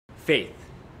Faith.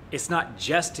 It's not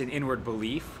just an inward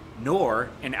belief, nor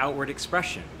an outward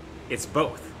expression. It's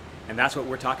both. And that's what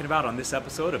we're talking about on this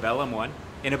episode of LM1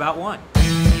 in About One.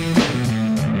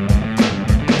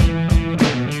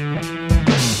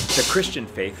 The Christian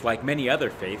faith, like many other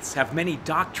faiths, have many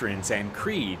doctrines and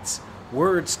creeds,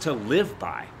 words to live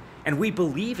by, and we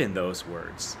believe in those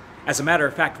words. As a matter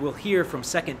of fact, we'll hear from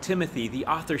 2 Timothy, the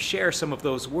author share some of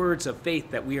those words of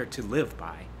faith that we are to live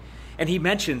by. And he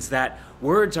mentions that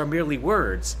words are merely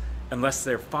words unless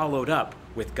they're followed up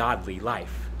with godly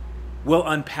life. We'll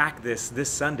unpack this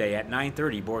Sunday at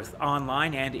 9:30, both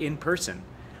online and in person.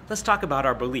 Let's talk about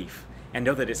our belief and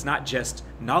know that it's not just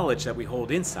knowledge that we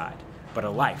hold inside, but a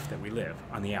life that we live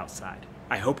on the outside.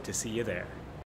 I hope to see you there.